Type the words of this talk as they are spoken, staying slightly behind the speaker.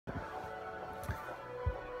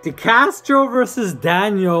Castro versus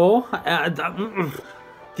Danho.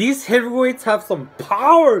 These heavyweights have some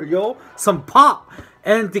power, yo. Some pop.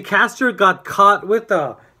 And Castro got caught with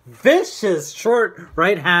a vicious short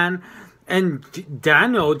right hand. And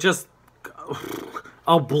Danho just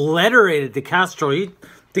obliterated Castro.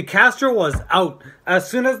 Castro was out. As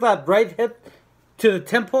soon as that right hit to the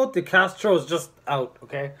temple, Castro was just out,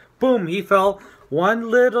 okay? Boom, he fell. One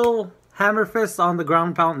little hammer fist on the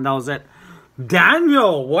ground pound, and that was it.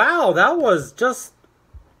 Danho, wow, that was just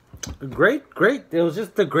great. It was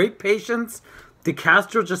just a great patience.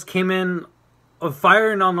 Castro just came in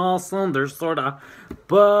firing on all cylinders, sort of.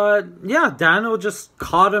 But, yeah, Danho just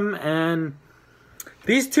caught him, and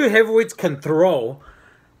these two heavyweights can throw.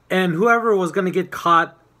 And whoever was going to get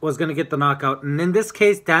caught was going to get the knockout. And in this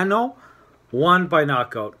case, Danho won by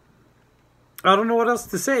knockout. I don't know what else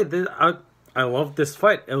to say. I love this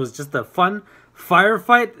fight. It was just a fun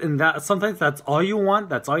firefight, and that sometimes that's all you want.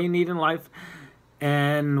 That's all you need in life.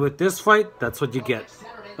 And with this fight, that's what you get.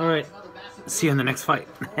 All right. See you in the next fight.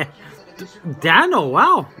 Danho,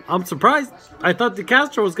 wow. I'm surprised. I thought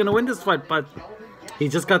Castro was going to win this fight, but he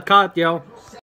just got caught, yo.